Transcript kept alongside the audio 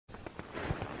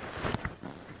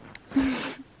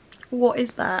What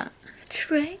is that?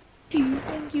 Trey, do you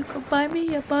think you could buy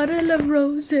me a bottle of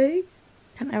rosé?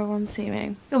 Can everyone see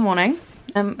me? Good morning.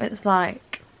 It's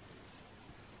like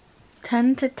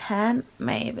 10 to 10,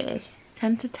 maybe.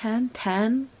 10 to 10?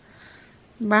 10?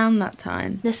 Around that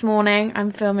time. This morning,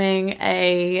 I'm filming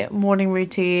a morning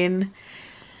routine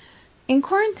in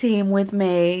quarantine with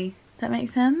me. Does that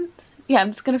make sense? Yeah,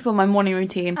 I'm just gonna film my morning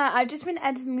routine. I've just been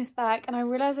editing this back and I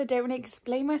realised I don't really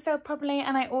explain myself properly,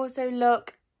 and I also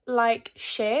look like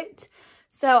shit.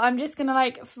 So I'm just gonna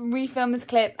like refilm this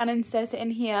clip and insert it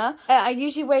in here. I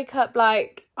usually wake up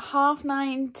like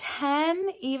 9:30, 10,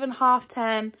 even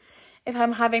 10:30 if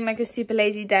I'm having like a super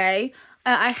lazy day.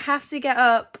 I have to get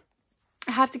up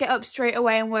straight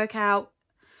away and work out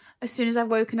as soon as I've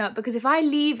woken up, because if I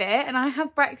leave it and I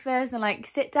have breakfast and like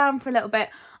sit down for a little bit,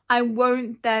 I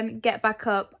won't then get back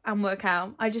up and work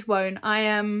out. I just won't.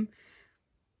 I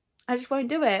just won't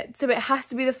do it. So it has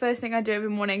to be the first thing I do every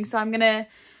morning. So I'm gonna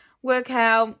work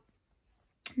out,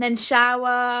 then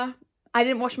shower. I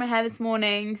didn't wash my hair this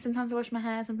morning. Sometimes I wash my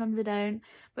hair, sometimes I don't,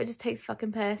 but it just takes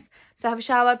fucking piss. So I have a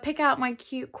shower, pick out my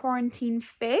cute quarantine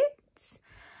fit,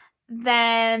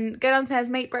 then go downstairs,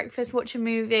 make breakfast, watch a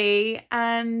movie,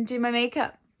 and do my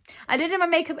makeup. I do my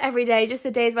makeup every day, just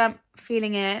the days when I'm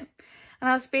feeling it. And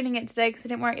I was feeling it today because I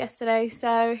didn't wear it yesterday.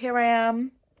 So here I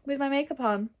am with my makeup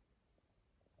on.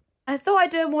 I thought I'd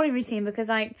do a morning routine because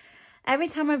like every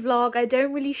time I vlog, I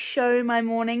don't really show my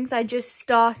mornings. I just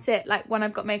start it like when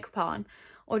I've got makeup on,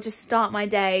 or just start my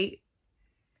day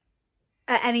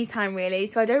at any time really.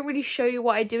 So I don't really show you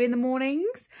what I do in the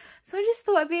mornings. So I just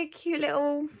thought it'd be a cute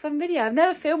little fun video. I've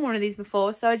never filmed one of these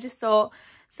before, so I just thought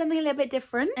something a little bit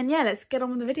different. And yeah, let's get on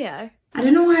with the video. I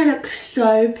don't know why I look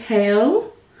so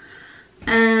pale.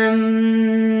 I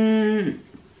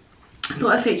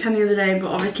thought I fake tan the other day, but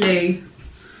obviously,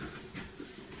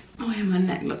 oh yeah, my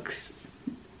neck looks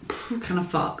kind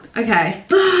of fucked. Okay.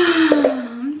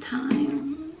 I'm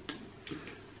tired.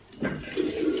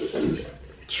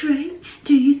 Trey,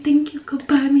 do you think you could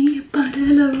buy me a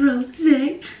bottle of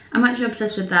rosé? I'm actually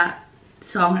obsessed with that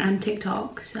song and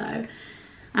TikTok, so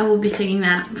I will be singing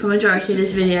that for the majority of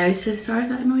this video. So sorry if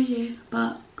that annoys you,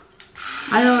 but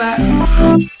I love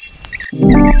it.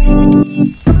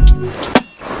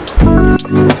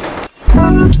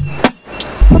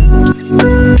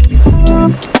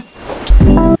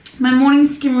 My morning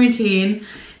skin routine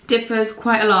differs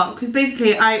quite a lot because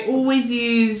basically I always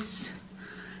use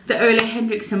the Ole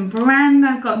Henriksen brand.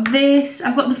 I've got this,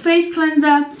 I've got the face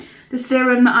cleanser, the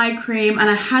serum, the eye cream, and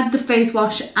I had the face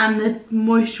wash and the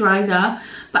moisturizer,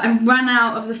 but I've run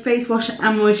out of the face wash and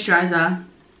moisturizer.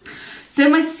 So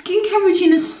my skincare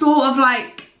routine is sort of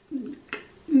like,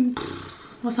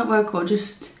 what's that word called?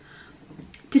 Just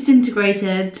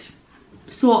disintegrated,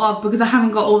 sort of, because I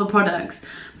haven't got all the products.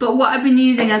 But what I've been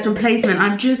using as replacement,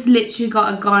 I've just literally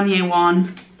got a Garnier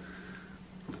one,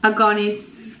 a Garnier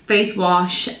face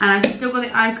wash, and I've still got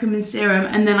the eye cream and serum,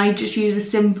 and then I just use a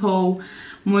simple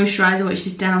moisturizer which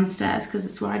is downstairs because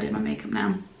it's where I do my makeup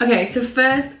now. Okay, so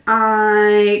first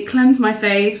I cleanse my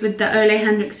face with the Ole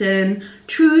Henriksen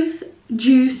Truth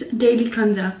Juice Daily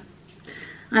Cleanser.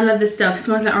 I love this stuff. It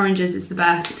smells like oranges. It's the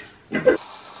best.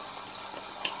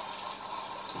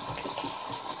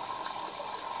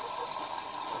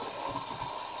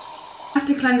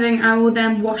 After cleansing, I will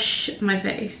then wash my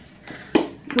face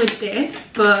with this,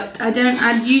 but I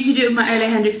usually do it with my Ole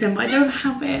Henriksen, but I don't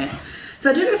have it. So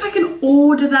I don't know if I can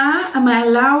order that. Am I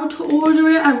allowed to order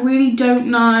it? I really don't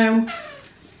know.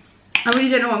 I really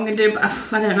don't know what I'm gonna do, but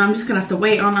I don't know. I'm just gonna have to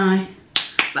wait, aren't I?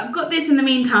 But I've got this in the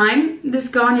meantime, this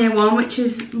Garnier one, which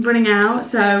is running out,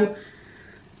 so,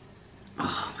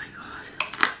 oh my god.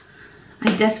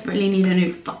 I desperately need a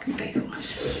new fucking face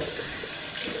wash.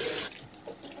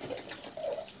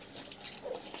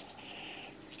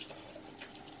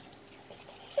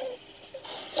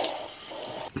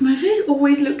 My face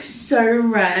always looks so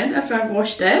red after I've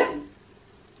washed it.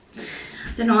 I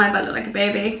don't know why, but I look like a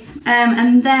baby.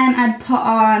 And then I'd put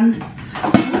on,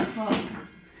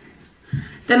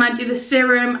 then I do the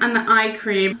serum and the eye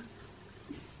cream.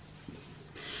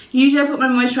 Usually I put my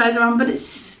moisturizer on, but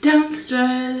it's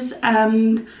downstairs,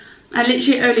 and I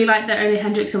literally only like the Ole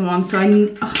Henriksen one, so I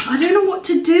don't know what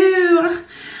to do. I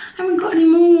haven't got any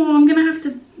more. I'm gonna have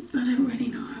to, I don't really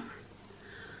know.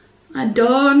 I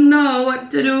don't know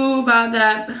what to do about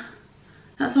that.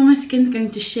 That's why my skin's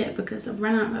going to shit, because I've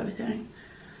run out of everything.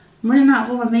 I'm running out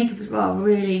of all my makeup as well. I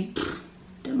really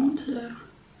don't know what to do.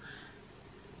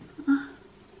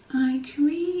 Eye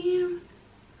cream.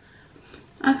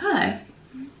 Okay.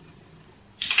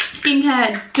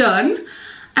 Skincare done.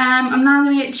 I'm now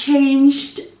going to get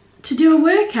changed to do a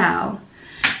workout.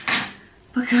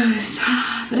 because if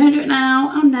I don't do it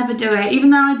now, I'll never do it.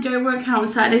 Even though I don't work out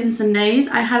on Saturdays and Sundays,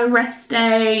 I had a rest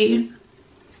day,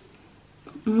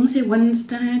 I want to say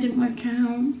Wednesday, I didn't work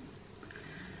out.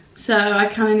 So I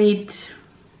kind of need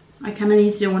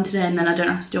to do one today, and then I don't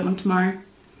have to do one tomorrow.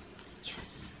 Yes.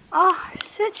 Oh,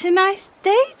 such a nice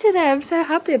day today. I'm so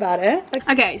happy about it.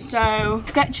 Okay, so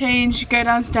get changed, go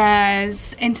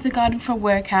downstairs into the garden for a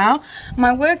workout.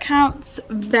 My workouts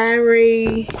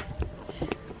vary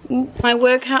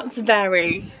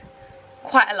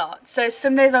quite a lot. So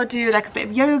some days I'll do like a bit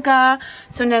of yoga,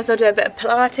 some days I'll do a bit of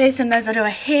Pilates, some days I'll do a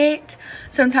HIIT,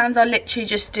 sometimes I'll literally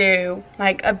just do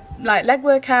like a leg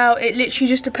workout. It literally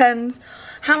just depends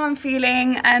how I'm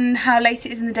feeling and how late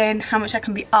it is in the day and how much I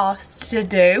can be asked to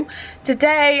do.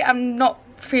 Today I'm not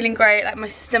feeling great, like my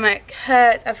stomach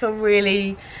hurts, I feel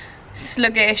really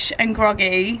sluggish and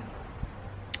groggy,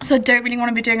 so I don't really want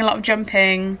to be doing a lot of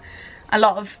jumping, a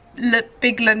lot of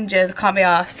big lunges. I can't be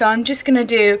asked, so I'm just gonna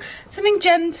do something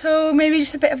gentle, maybe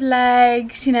just a bit of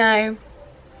legs, you know.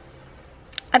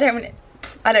 I don't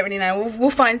really know, we'll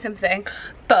find something.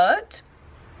 But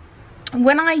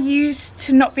when I used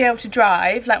to not be able to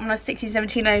drive, like when I was 16,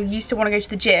 17, I used to want to go to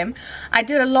the gym, I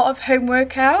did a lot of home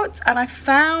workouts, and I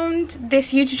found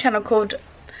this YouTube channel called,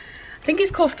 I think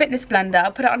it's called Fitness Blender.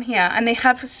 I'll put it on here, and they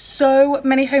have so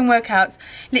many home workouts,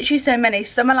 literally so many.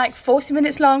 Some are like 40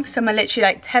 minutes long, some are literally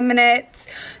like 10 minutes.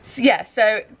 So, yeah,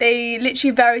 so they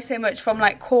literally vary so much from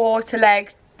like core to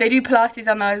legs. They do Pilates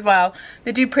on there as well.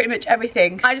 They do pretty much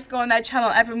everything. I just go on their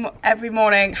channel every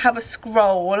morning, have a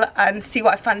scroll and see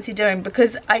what I fancy doing,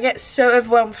 because I get so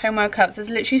overwhelmed with home workouts. There's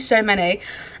literally so many,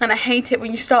 and I hate it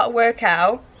when you start a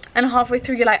workout and halfway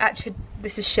through you're like, actually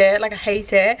this is shit, like I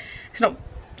hate it. It's not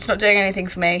doing anything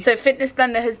for me. So Fitness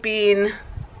Blender has been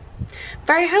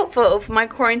very helpful for my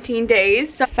quarantine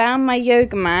days. So I found my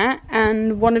yoga mat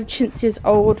and one of Chintzya's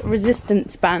old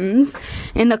resistance bands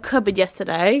in the cupboard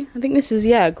yesterday. I think this is,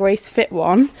 yeah, a Grace Fit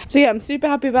one. So yeah, I'm super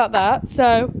happy about that.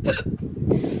 So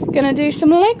gonna do some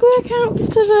leg workouts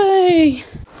today.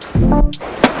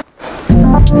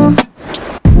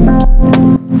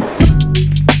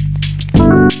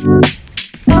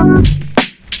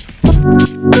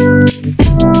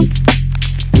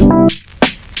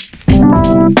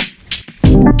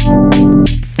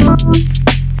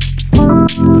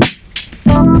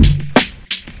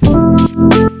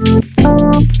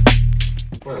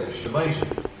 Well, it's just amazing.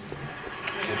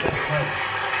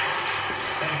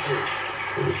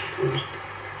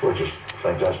 It was just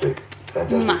fantastic day out.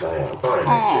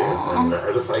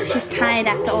 She's tired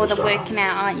after all the working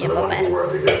out, aren't you, Bobby?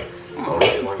 Oh,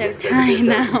 she's so tired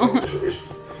now.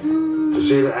 To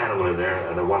see the animal in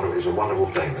there and is a wonderful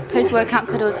thing. Post-workout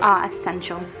cuddles are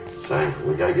essential. So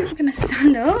we go get. I'm gonna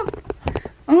stand up.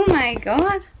 Oh my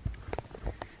god.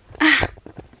 Ah.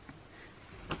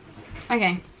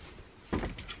 Okay.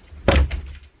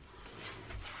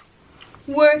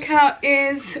 Workout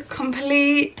is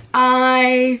complete.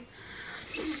 I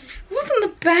wasn't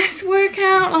the best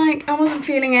workout, like I wasn't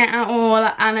feeling it at all,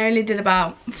 and I only did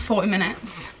about 40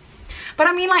 minutes. But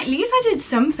I mean, like, at least I did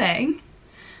something.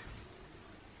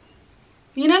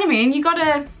 You know what I mean? You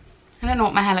gotta, I don't know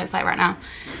what my hair looks like right now,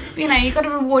 but you know, you gotta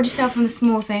reward yourself on the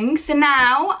small things. So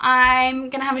now I'm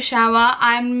gonna have a shower.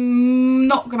 I'm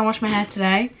not gonna wash my hair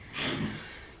today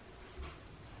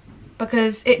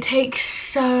because it takes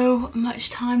so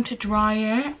much time to dry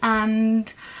it, and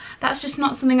that's just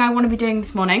not something I want to be doing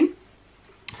this morning.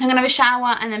 So I'm gonna have a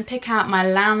shower and then pick out my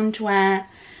loungewear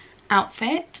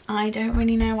outfit. I don't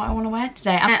really know what I want to wear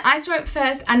today. I saw it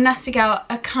first, and Nasty Girl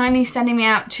are kindly sending me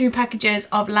out 2 packages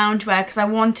of loungewear because I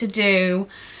want to do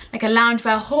like a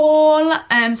loungewear haul.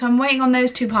 So I'm waiting on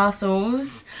those 2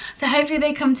 parcels. So hopefully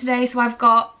they come today, so I've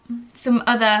got some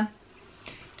other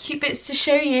cute bits to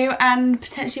show you and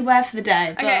potentially wear for the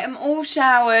day. Okay, I'm all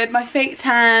showered. My fake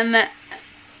tan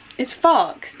is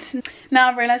fucked. Now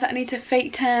I've realised I need to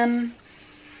fake tan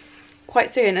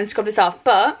quite soon and scrub this off,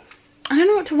 but I don't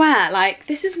know what to wear. Like,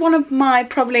 this is one of my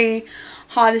probably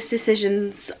hardest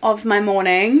decisions of my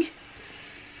morning.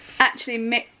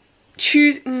 Actually,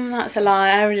 choose, that's a lie,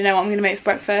 I already know what I'm going to make for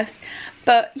breakfast.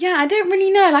 But yeah, I don't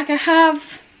really know. Like, I have,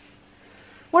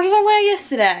 what did I wear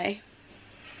yesterday?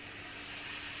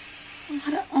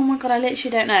 Oh my god, I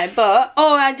literally don't know. But,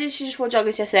 oh, I did just wear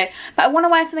joggers yesterday. But I want to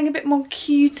wear something a bit more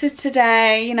cuter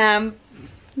today, you know.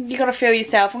 You got to feel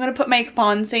yourself. I'm going to put makeup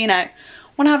on, so, you know,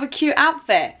 want to have a cute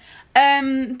outfit.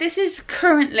 This is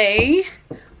currently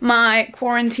my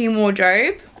quarantine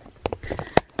wardrobe.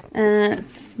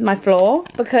 It's my floor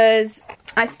because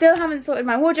I still haven't sorted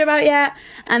my wardrobe out yet,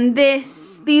 and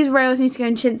these rails need to go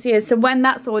in Chintzya's, so when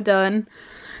that's all done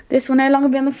this will no longer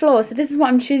be on the floor. So this is what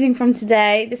I'm choosing from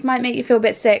today. This might make you feel a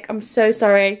bit sick. I'm so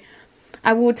sorry.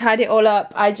 I will tidy it all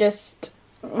up. I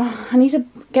need to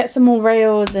get some more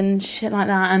rails and shit like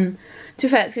that. And to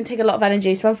be fair, it's going to take a lot of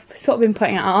energy. So I've sort of been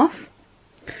putting it off.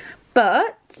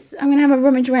 But I'm going to have a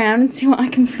rummage around and see what I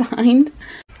can find.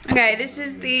 Okay, this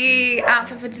is the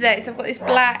outfit for today. So I've got this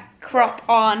black crop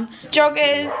on,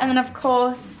 joggers, and then of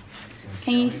course,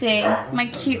 can you see my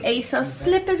cute ASOS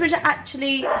slippers, which are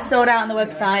actually sold out on the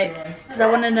website because I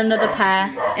wanted another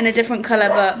pair in a different colour,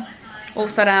 but all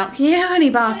sold out. Can you hear Honey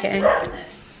barking?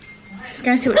 Just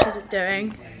going to see what she's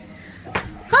doing.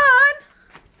 Hon,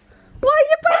 what are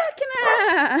you barking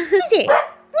at? What is it?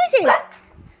 What is it?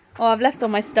 Oh, I've left all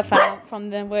my stuff out from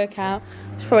the workout.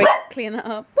 Should probably clean that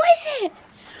up. What is it?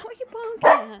 What are you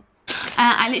barking at?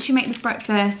 I literally make this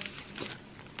breakfast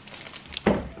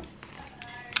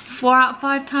 4 out of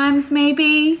 5 times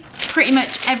maybe. Pretty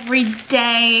much every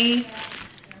day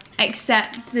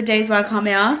except the days where I can't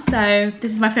be arsed. So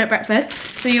this is my favourite breakfast.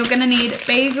 So you're gonna need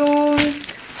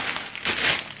bagels,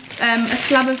 a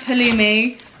slab of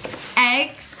halloumi,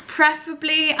 eggs.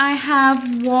 Preferably I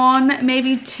have 1,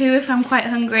 maybe 2 if I'm quite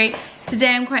hungry.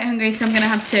 Today I'm quite hungry, so I'm gonna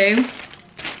have 2.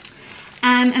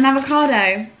 And an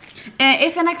avocado.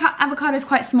 If an avocado is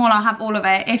quite small, I'll have all of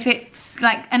it. If it's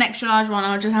like an extra large one,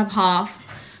 I'll just have half.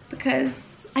 Because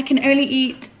I can only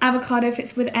eat avocado if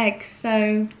it's with eggs,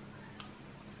 so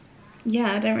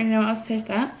yeah, I don't really know what else to say to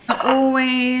that. I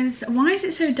always, why is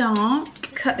it so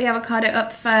dark? Cut the avocado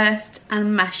up first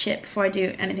and mash it before I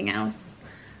do anything else.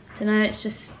 I don't know, it's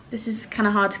just, this is kind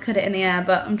of hard to cut it in the air,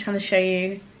 but I'm trying to show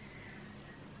you.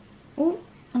 Oh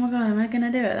my god, am I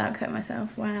gonna do it without cutting myself?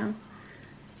 Wow.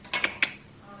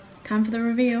 Time for the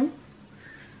reveal.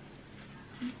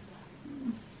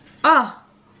 Oh,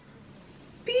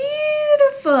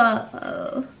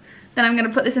 beautiful. Then I'm gonna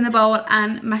put this in the bowl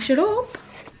and mash it up.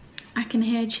 I can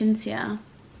hear Chintzia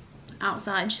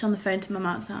outside, she's on the phone to mum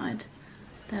outside.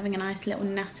 They're having a nice little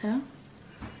natter.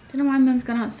 Don't know why mum's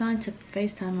gone outside to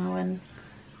FaceTime her when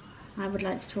I would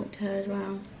like to talk to her as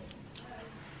well.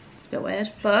 It's a bit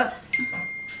weird, but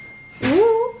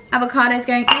ooh, avocado's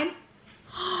going in.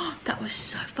 That was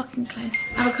so fucking close.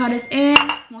 Avocado's in.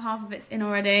 Well, half of it's in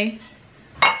already.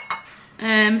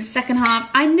 Second half.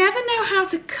 I never know how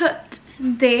to cut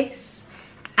this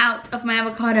out of my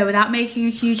avocado without making a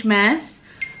huge mess.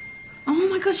 Oh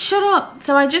my god, shut up.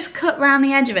 So I just cut around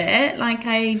the edge of it like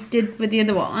I did with the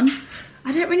other one.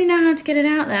 I don't really know how to get it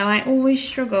out though. I always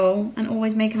struggle and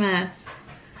always make a mess.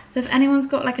 So if anyone's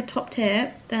got like a top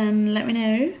tip, then let me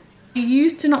know. I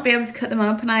used to not be able to cut them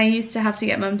up, and I used to have to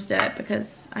get mum to do it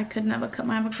because I could never cut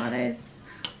my avocados.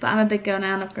 But I'm a big girl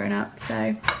now and I've grown up, so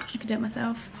I can do it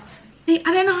myself. See,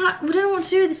 I don't know what to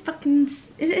do with this fucking,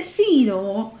 is it a seed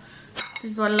or?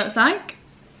 This is what it looks like.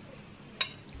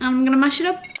 I'm gonna mash it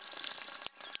up.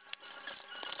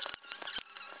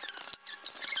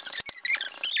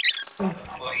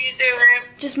 What are you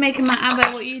doing? Just making my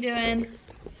avo. What are you doing?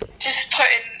 Just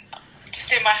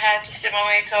doing my hair, just doing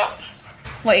my makeup.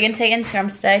 What, you're gonna take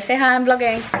Instagram today? Say hi, I'm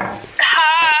vlogging.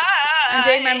 Hi! I'm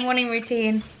doing my morning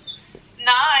routine.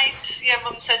 Nice. Yeah,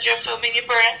 mum said you're filming your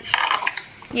breath.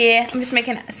 Yeah, I'm just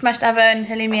making smashed avo and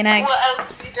halloumi and eggs. What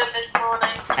else have you done this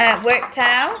morning? Worked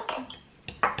out.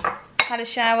 Had a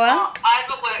shower. Oh, I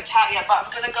haven't worked out yet, but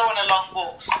I'm going to go on a long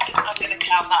walk, so I'm going to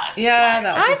count that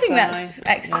as I think that's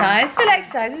exercise. Yeah. Still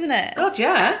exercise, isn't it? God,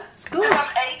 yeah. It's good. Because I'm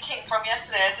aching from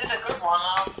yesterday. I did a good one,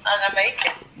 and I'm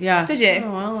aching. Yeah. Did you?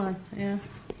 Oh, well, yeah.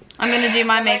 I'm going to do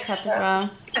my makeup as well.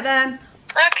 And then,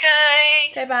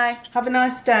 Okay. Say bye. have a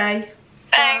nice day.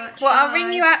 Thanks. Well, I'll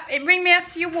ring you up. Ring me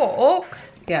after you walk.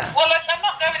 Yeah. Well, I'm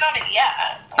not going on it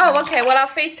yet. Oh, okay. Well, I'll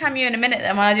FaceTime you in a minute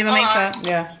then while I do my makeup.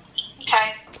 Yeah.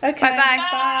 Okay. Okay.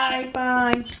 Bye-bye.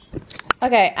 Bye.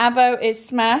 Okay, avo is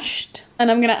smashed. And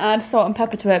I'm going to add salt and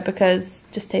pepper to it because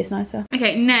it just tastes nicer.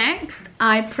 Okay, next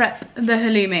I prep the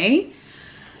halloumi.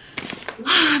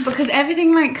 Because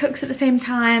everything like cooks at the same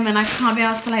time and I can't be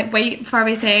asked to like wait for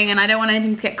everything and I don't want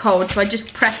anything to get cold, so I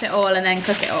just prep it all and then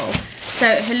cook it all.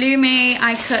 So halloumi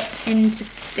I cut into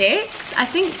sticks. I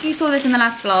think you saw this in the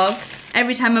last vlog.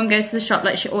 Every time mum goes to the shop,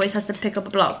 like she always has to pick up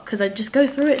a block because I just go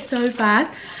through it so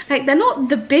fast. Like they're not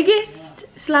the biggest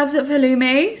slabs of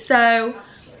halloumi, so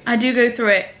I do go through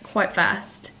it quite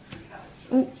fast.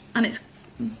 Ooh, and it's,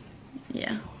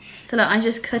 yeah. So look, I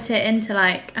just cut it into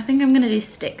like, I think I'm gonna do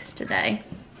sticks today.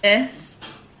 This,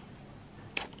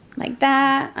 like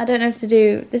that. I don't know if to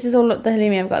do, this is all the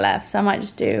halloumi I've got left, so I might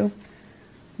just do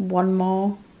one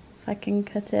more if I can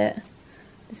cut it.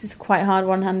 This is quite hard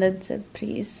one-handed, so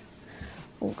please.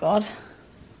 Oh god.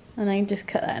 And then just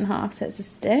cut that in half so it's a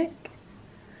stick.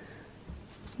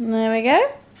 And there we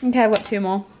go. Okay, I've got 2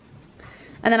 more.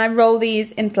 And then I roll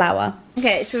these in flour.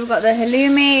 Okay, so we've got the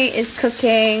halloumi is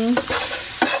cooking.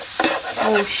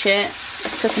 Oh shit,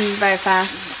 it's cooking very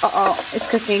fast. Uh-oh, it's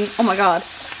cooking. Oh my god.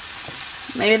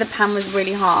 Maybe the pan was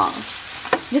really hot.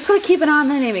 You just gotta keep an eye on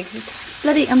the halloumi because it's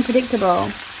bloody unpredictable.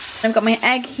 I've got my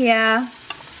egg here.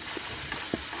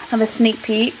 Have a sneak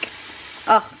peek.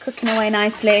 Oh, cooking away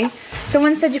nicely.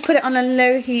 Someone said you put it on a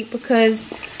low heat because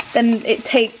then it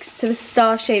takes to the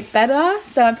star shape better.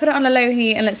 So I put it on a low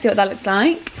heat and let's see what that looks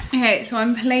like. Okay, so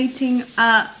I'm plating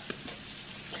up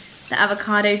the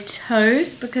avocado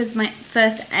toast because my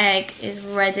first egg is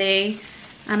ready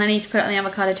and I need to put it on the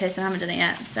avocado toast and I haven't done it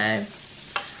yet. So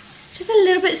just a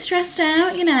little bit stressed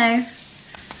out, you know. I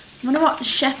wonder what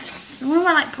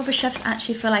like proper chefs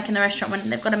actually feel like in the restaurant when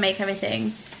they've got to make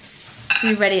everything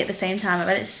be ready at the same time. I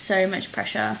bet it's so much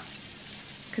pressure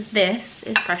because this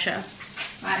is pressure.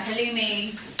 Right,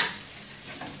 halloumi's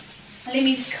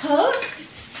cooked.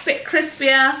 It's a bit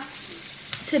crispier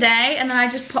today and then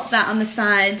I just pop that on the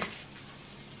side.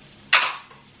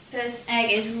 First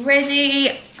egg is ready.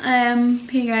 Here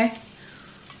you go. I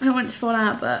don't want it to fall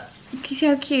out, but can you see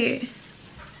how cute?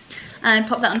 And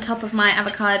pop that on top of my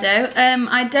avocado.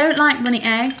 I don't like runny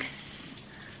eggs.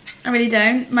 I really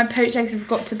don't. My poached eggs have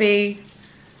got to be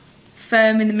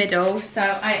firm in the middle, so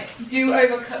I do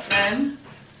overcook them.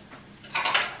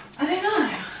 I don't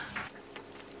know.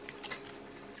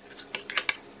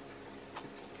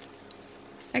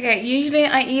 Okay, usually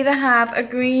I either have a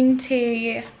green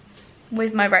tea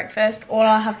with my breakfast or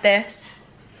I'll have this.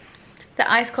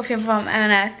 The iced coffee from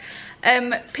M&S.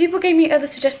 People gave me other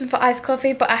suggestions for iced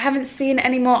coffee, but I haven't seen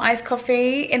any more iced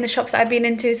coffee in the shops that I've been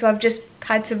into, so I've just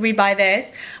had to rebuy this,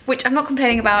 which I'm not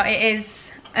complaining about. It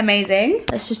is amazing.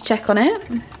 Let's just check on it.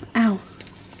 Ow.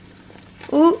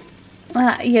 Ooh, well,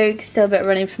 that yolk's still a bit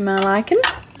runny for my liking.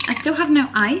 I still have no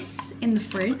ice in the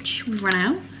fridge. We've run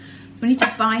out. We need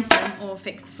to buy some or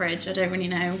fix the fridge. I don't really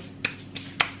know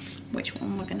which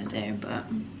one we're gonna do, but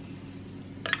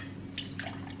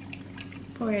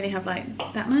probably only have like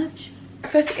that much.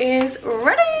 Breakfast is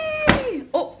ready.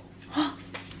 Oh,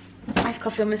 iced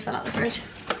coffee almost fell out of the fridge.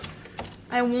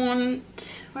 I want,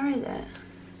 where is it?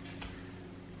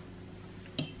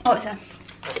 Oh, it's there.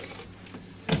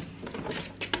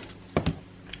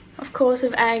 Of course,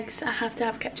 with eggs, I have to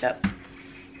have ketchup.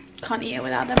 Can't eat it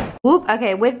without them. Whoop.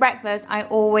 Okay, with breakfast, I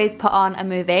always put on a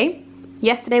movie.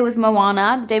 Yesterday was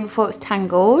Moana. The day before it was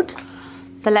Tangled.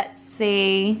 So let's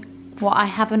see what I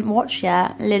haven't watched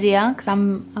yet. Lydia, because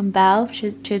I'm Belle,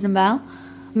 choosing Belle.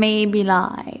 Maybe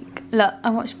like, look,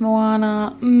 I watched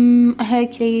Moana,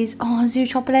 Hercules, oh,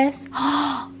 Zootropolis,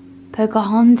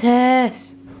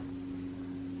 Pocahontas.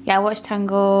 Yeah, I watched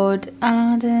Tangled,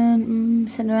 Aladdin,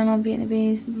 Cinderella, Beauty and the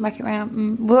Beast, Wreck-It Ralph.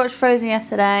 We watched Frozen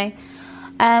yesterday.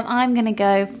 I'm gonna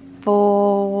go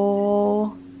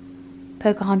for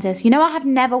Pocahontas. You know, I have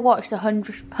never watched The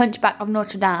Hunchback of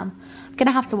Notre Dame. I'm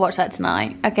gonna have to watch that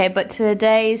tonight. Okay, but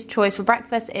today's choice for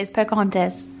breakfast is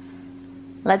Pocahontas.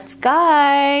 Let's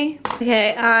go.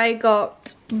 Okay, I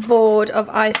got bored of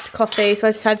iced coffee, so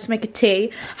I decided to make a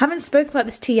tea. I haven't spoken about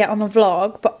this tea yet on the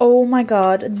vlog, but oh my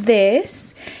god,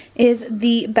 this is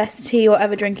the best tea you'll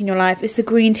ever drink in your life. It's a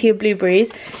green tea of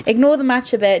blueberries. Ignore the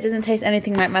matcha bit. It doesn't taste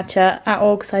anything like matcha at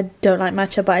all because I don't like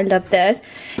matcha, but I love this.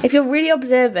 If you're really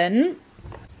observant,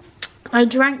 I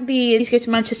drank these. I used to go to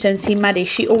Manchester and see Maddie.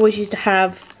 She always used to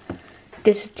have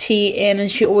this tea in and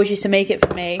she always used to make it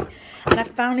for me. And I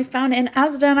finally found it in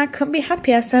Asda and I couldn't be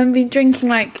happier. So I've been drinking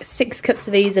like 6 cups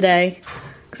of these a day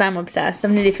because I'm obsessed.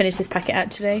 I've nearly finished this packet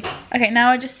actually. Okay,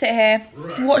 now I just sit here,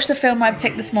 watch the film I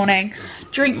picked this morning,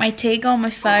 drink my tea, go on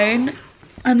my phone.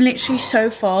 I'm literally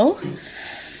so full.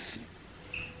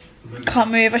 Can't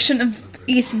move. I shouldn't have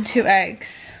eaten 2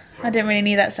 eggs. I didn't really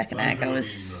need that second egg. It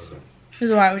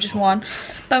was alright with just 1.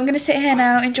 But I'm going to sit here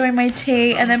now, enjoy my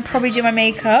tea and then probably do my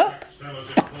makeup.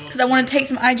 Because I want to take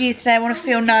some IGs today, I want to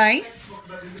feel nice.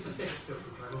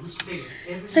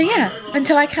 So yeah,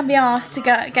 until I can be asked to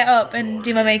get up and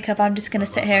do my makeup, I'm just going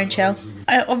to sit here and chill.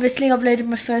 I obviously uploaded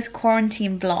my first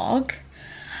quarantine vlog.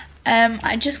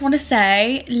 I just want to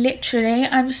say, literally,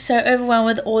 I'm so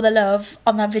overwhelmed with all the love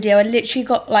on that video. I literally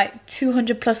got like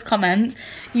 200 plus comments.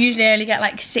 Usually I only get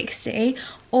like 60.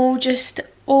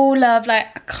 All love, like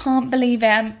I can't believe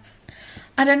it.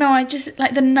 I don't know, I just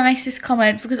like the nicest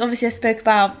comments because obviously I spoke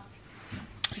about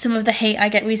some of the hate I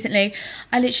get recently.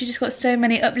 I literally just got so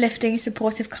many uplifting,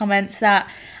 supportive comments that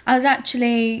I was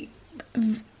actually,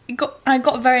 I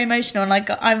got very emotional and like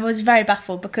I was very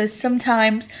baffled because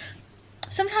sometimes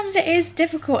it is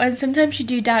difficult and sometimes you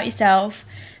do doubt yourself.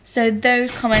 So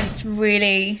those comments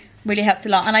really really helped a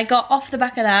lot. And I got off the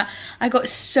back of that, I got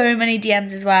so many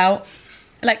DMs as well,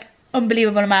 like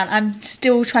unbelievable amount. I'm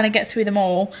still trying to get through them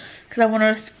all because I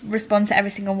want to respond to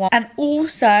every single one. And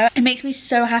also it makes me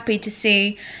so happy to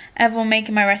see everyone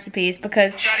making my recipes,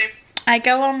 because I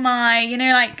go on my, you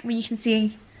know, like when you can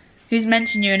see who's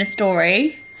mentioned you in a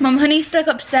story. Mum, Honey's stuck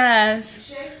upstairs. Is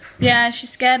she? Yeah,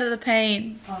 she's scared of the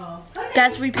paint. Oh.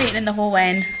 Dad's repainting in the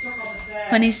hallway and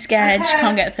Honey's scared, she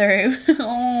can't get through.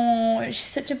 Oh, she's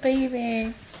such a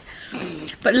baby.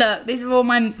 But look, these are all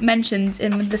my mentions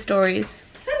in the stories.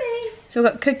 Honey. So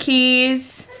we've got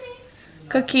cookies,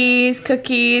 cookies,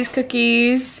 cookies,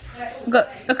 cookies. We've got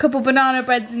a couple banana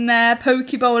breads in there,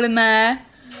 poke bowl in there.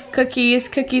 Cookies,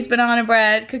 cookies, banana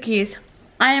bread, cookies.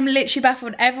 I am literally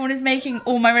baffled. Everyone is making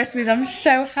all my recipes. I'm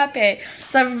so happy.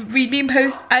 So I've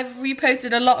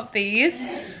reposted a lot of these,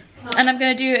 and I'm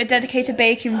gonna do a dedicated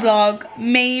baking vlog.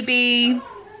 Maybe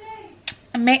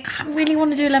I really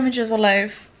want to do a lemon drizzle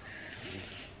loaf,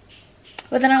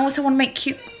 but then I also want to make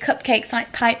cute cupcakes,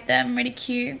 like pipe them really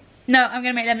cute. No, I'm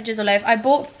gonna make lemon drizzle loaf. I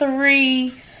bought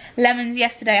 3 lemons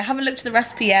yesterday. I haven't looked at the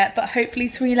recipe yet, but hopefully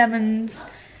 3 lemons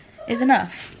is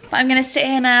enough. But I'm gonna sit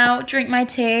here now, drink my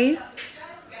tea.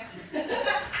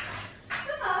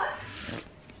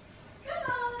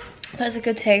 That's a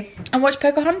good tea. And watch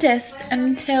Pocahontas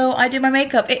until I do my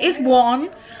makeup. It is 1,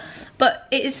 but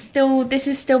this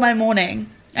is still my morning.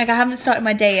 Like, I haven't started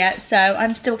my day yet, so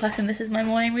I'm still classing this as my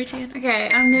morning routine. Okay,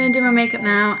 I'm gonna do my makeup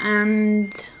now,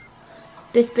 and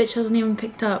this bitch hasn't even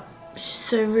picked up. She's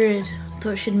so rude.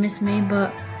 Thought she'd miss me,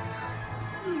 but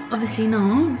obviously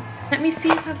not. Let me see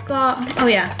if I've got, oh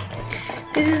yeah.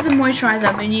 This is the moisturiser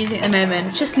I've been using at the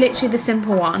moment. Just literally the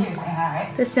simple one.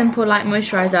 The simple light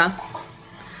moisturiser.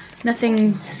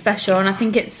 Nothing special, and I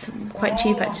think it's quite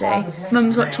cheap actually.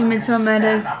 Mum's watching Midsomer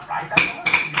Murders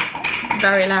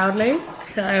very loudly,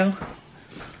 so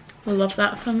I love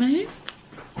that for me.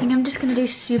 I think I'm just going to do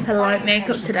super light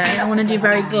makeup today. I want to do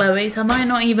very glowy, so I might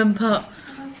not even put...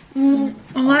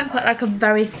 I might put like a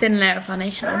very thin layer of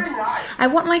foundation on. I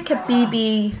want like a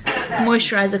BB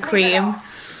moisturiser cream,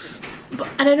 but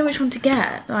I don't know which one to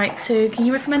get. Like, so can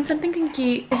you recommend something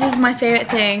cute? This is my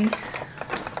favourite thing.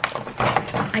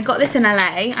 I got this in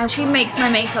LA. Actually makes my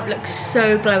makeup look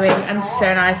so glowy and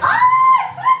so nice.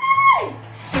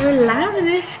 So loud in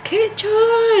this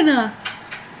kitchen.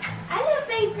 Hello,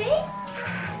 baby.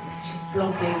 She's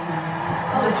vlogging.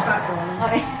 Oh, it's background.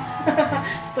 Sorry.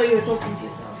 I thought you were talking to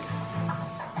yourself.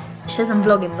 She says I'm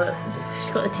vlogging, but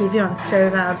she's got the TV on so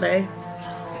loudly.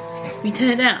 Can you turn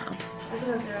it down?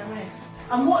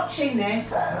 I'm watching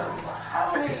this. I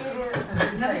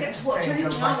never get to watch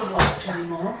anything I would watch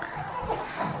anymore.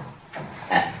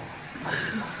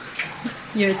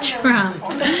 You're a tramp.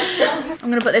 I'm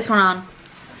gonna put this one on.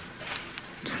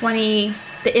 20,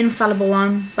 the infallible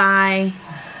one by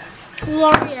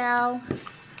L'Oreal.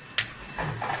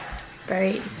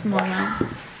 Very small amount.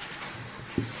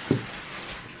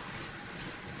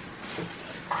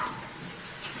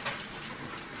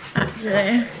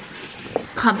 Actually,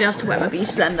 can't be asked to wet my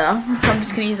beauty blender, so I'm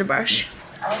just gonna use a brush.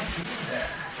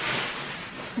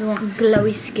 We want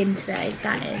glowy skin today,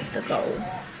 that is the goal.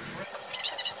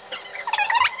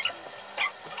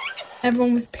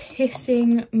 Everyone was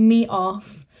pissing me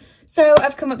off. So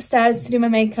I've come upstairs to do my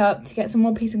makeup to get some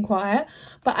more peace and quiet.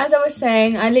 But as I was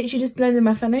saying, I literally just blended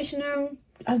my foundation now.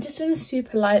 I've just done a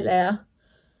super light layer,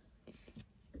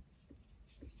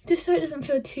 just so it doesn't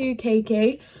feel too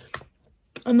cakey.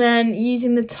 And then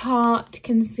using the Tarte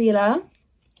concealer,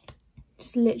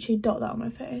 just literally dot that on my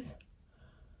face.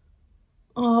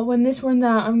 Oh, when this runs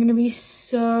out, I'm going to be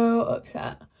so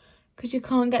upset. Because you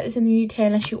can't get this in the UK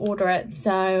unless you order it,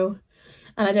 so...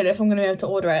 And I don't know if I'm going to be able to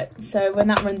order it. So when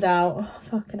that runs out, oh,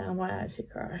 fucking hell, I might actually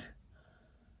cry.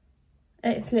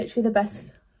 It's literally the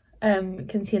best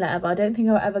concealer ever. I don't think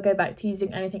I'll ever go back to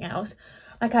using anything else.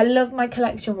 Like, I love my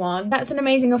collection one. That's an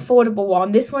amazing affordable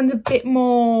one. This one's a bit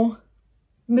more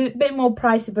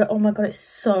pricey, but oh my god, it's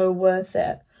so worth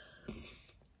it.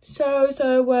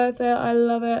 So worth it. I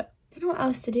love it. I don't know what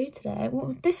else to do today.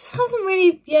 Well, this hasn't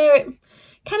really, yeah, it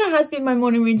kind of has been my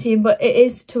morning routine, but it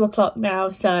is 2 o'clock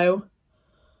now, so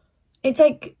it's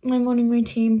like my morning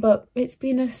routine, but it's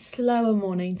been a slower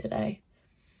morning today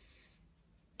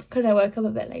because I woke up a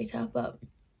bit later, but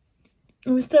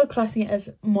I'm still classing it as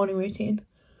morning routine.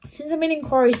 Since I've been in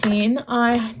quarantine,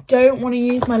 I don't want to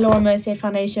use my Laura Mercier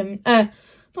foundation,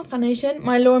 not foundation,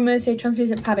 my Laura Mercier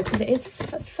translucent powder, because it's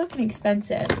fucking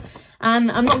expensive.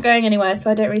 And I'm not going anywhere, so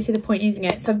I don't really see the point using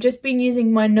it. So I've just been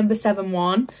using my number 7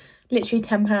 one, literally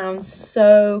 £10,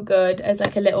 so good, as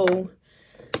like a little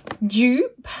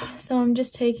dupe. So I'm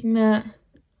just taking that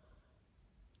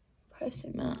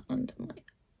pressing that under my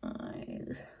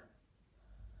eyes.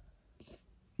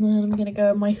 And then I'm gonna go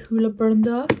with my Hoola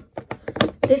Blender.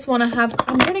 This one I'm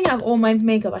running out of all my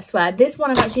makeup, I swear. This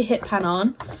one I've actually hit pan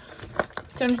on. Do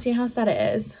you want to see how sad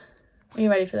it is? Are you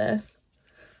ready for this?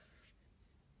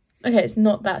 Okay, it's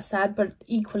not that sad, but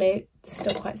equally, it's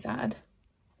still quite sad.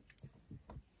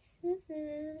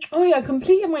 Oh yeah, I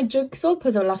completed my jigsaw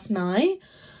puzzle last night.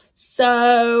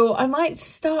 So I might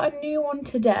start a new one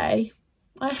today.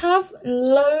 I have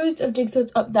loads of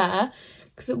jigsaws up there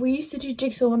because we used to do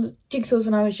jigsaws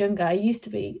when I was younger. I used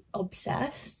to be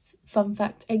obsessed. Fun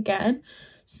fact again.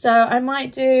 So I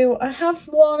have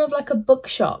one of like a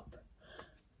bookshop.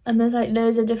 And there's like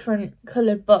loads of different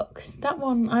coloured books. That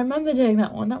one, I remember doing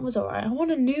that one. That was alright. I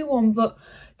want a new one, but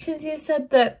Kinsey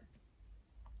said that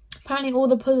apparently all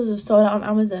the puzzles have sold out on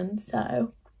Amazon.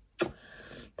 So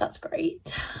that's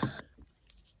great.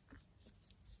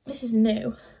 This is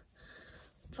new.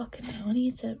 Fucking hell, I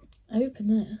need to open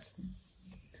this.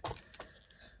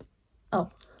 Oh.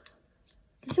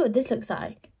 Let's see what this looks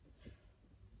like.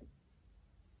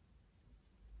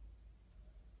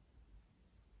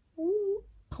 Ooh.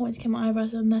 I can't wait to get my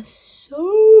eyebrows on. They're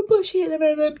so bushy at the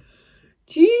moment.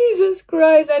 Jesus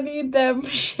Christ, I need them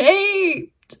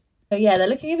shaped. So yeah, they're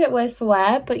looking a bit worse for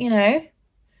wear, but you know,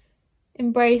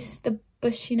 embrace the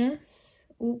bushiness.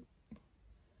 Ooh.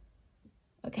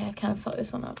 Okay, I kind of fucked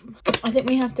this one up. I think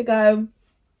we have to go.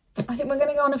 I think we're going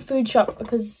to go on a food shop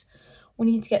because we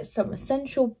need to get some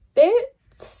essential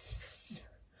bits.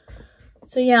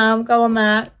 So yeah, I'll go on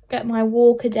that. Get my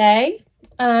walk a day.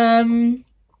 Don't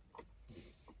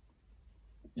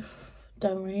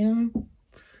really know.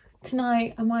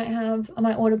 Tonight I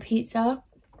might order pizza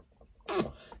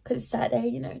because it's Saturday.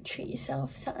 You know, treat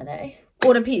yourself. Saturday.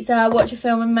 Order pizza. Watch a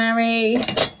film and marry.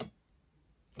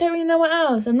 Don't really know what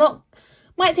else.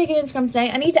 Might take an Instagram today.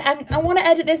 I want to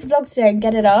edit this vlog today and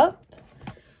get it up.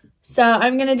 So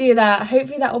I'm going to do that.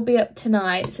 Hopefully that will be up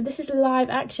tonight. So this is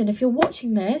live action. If you're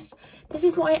watching this, this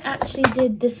is what I actually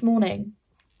did this morning.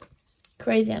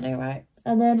 Crazy, I know, right?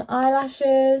 And then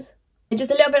eyelashes.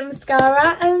 Just a little bit of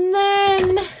mascara. And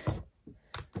then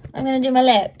I'm going to do my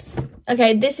lips.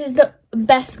 Okay, this is the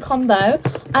best combo.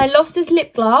 I lost this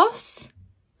lip gloss.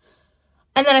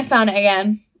 And then I found it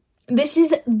again. This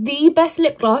is the best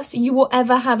lip gloss you will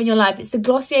ever have in your life. It's the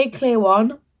Glossier Clear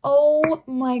one. Oh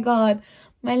my god.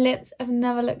 My lips have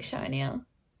never looked shinier.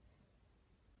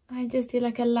 I just do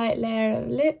like a light layer of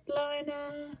lip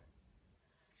liner.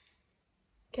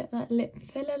 Get that lip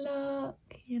filler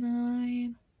look, you know what I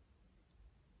mean?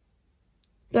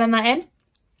 Blend that in.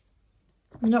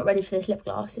 I'm not ready for this lip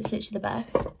gloss. It's literally the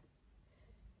best.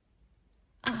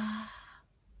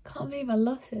 Can't believe I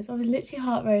lost this. I was literally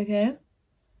heartbroken.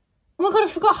 Oh my god, I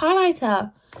forgot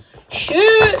highlighter.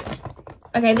 Shoot!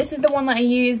 Okay, this is the one that I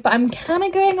use, but I'm kind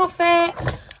of going off it.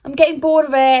 I'm getting bored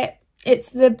of it. It's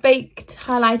the baked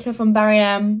highlighter from Barry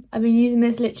M. I've been using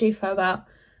this literally for about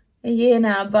a year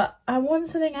now, but I want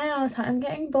something else. I'm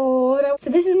getting bored.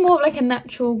 So this is more of like a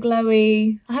natural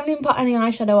glowy. I haven't even put any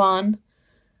eyeshadow on.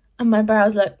 And my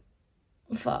brows look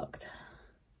fucked.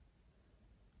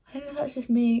 I don't know if that's just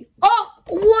me. Oh,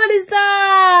 what is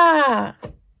that?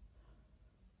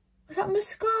 Is that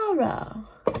mascara?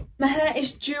 My hair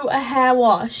is due a hair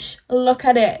wash. Look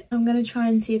at it. I'm going to try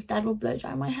and see if Dad will blow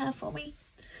dry my hair for me.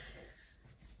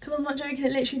 Because I'm not joking,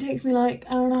 it literally takes me like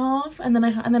an hour and a half. And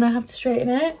then I have to straighten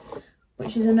it.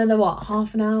 Which is another, what,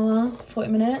 half an hour,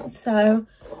 40 minutes. So,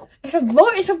 it's a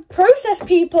process,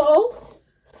 people.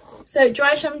 So,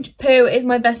 dry shampoo is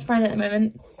my best friend at the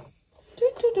moment.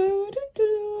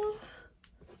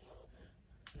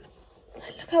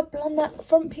 Look how blonde that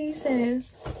front piece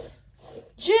is.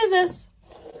 Jesus.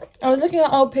 I was looking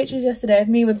at old pictures yesterday of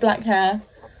me with black hair.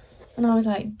 And I was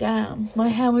like, damn. My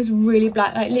hair was really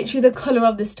black. Like, literally the colour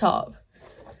of this top.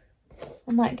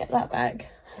 I might get that back.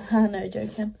 No,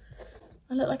 joking.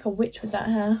 I look like a witch with that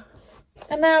hair.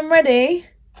 And now I'm ready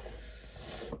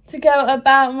to go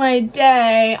about my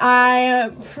day. I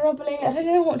don't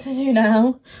know what to do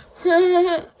now.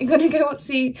 I'm gonna go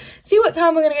see what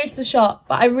time we're gonna go to the shop.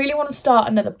 But I really want to start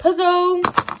another puzzle.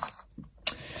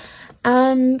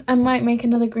 And I might make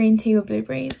another green tea with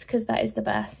blueberries because that is the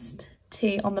best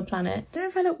tea on the planet. I don't know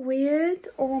if I look weird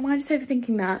or am I just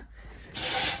overthinking that?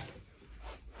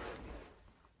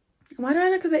 Why do I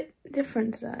look a bit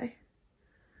different today?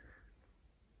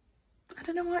 I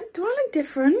don't know why. Do I look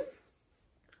different?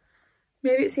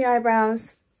 Maybe it's the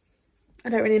eyebrows. I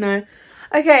don't really know.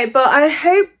 Okay, but I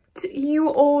hope you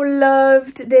all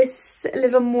loved this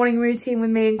little morning routine with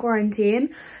me in quarantine.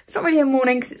 It's not really a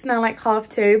morning because it's now like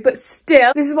 2:30, but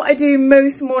still, this is what I do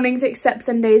most mornings except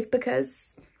Sundays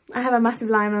because I have a massive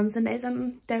line on Sundays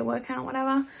and don't work out,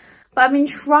 whatever. But I've been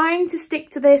trying to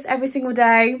stick to this every single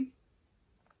day.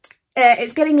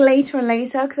 It's getting later and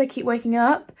later because I keep waking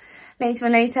up later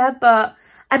and later. But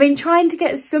I've been trying to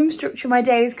get some structure in my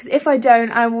days, because if I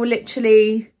don't, I will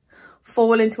literally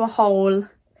fall into a hole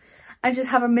and just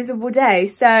have a miserable day.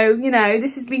 So, you know,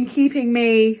 this has been keeping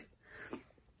me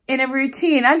in a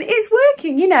routine, and it's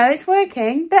working, you know, it's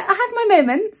working. But I have my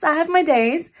moments, I have my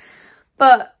days,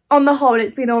 but on the whole,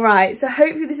 it's been all right. So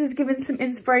hopefully this has given some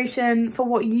inspiration for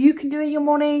what you can do in your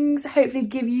mornings, hopefully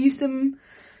give you some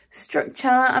structure.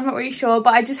 I'm not really sure,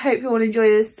 but I just hope you all enjoy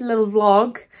this little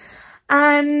vlog,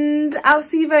 and I'll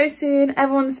see you very soon.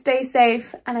 Everyone stay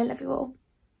safe, and I love you all.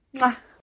 Mwah.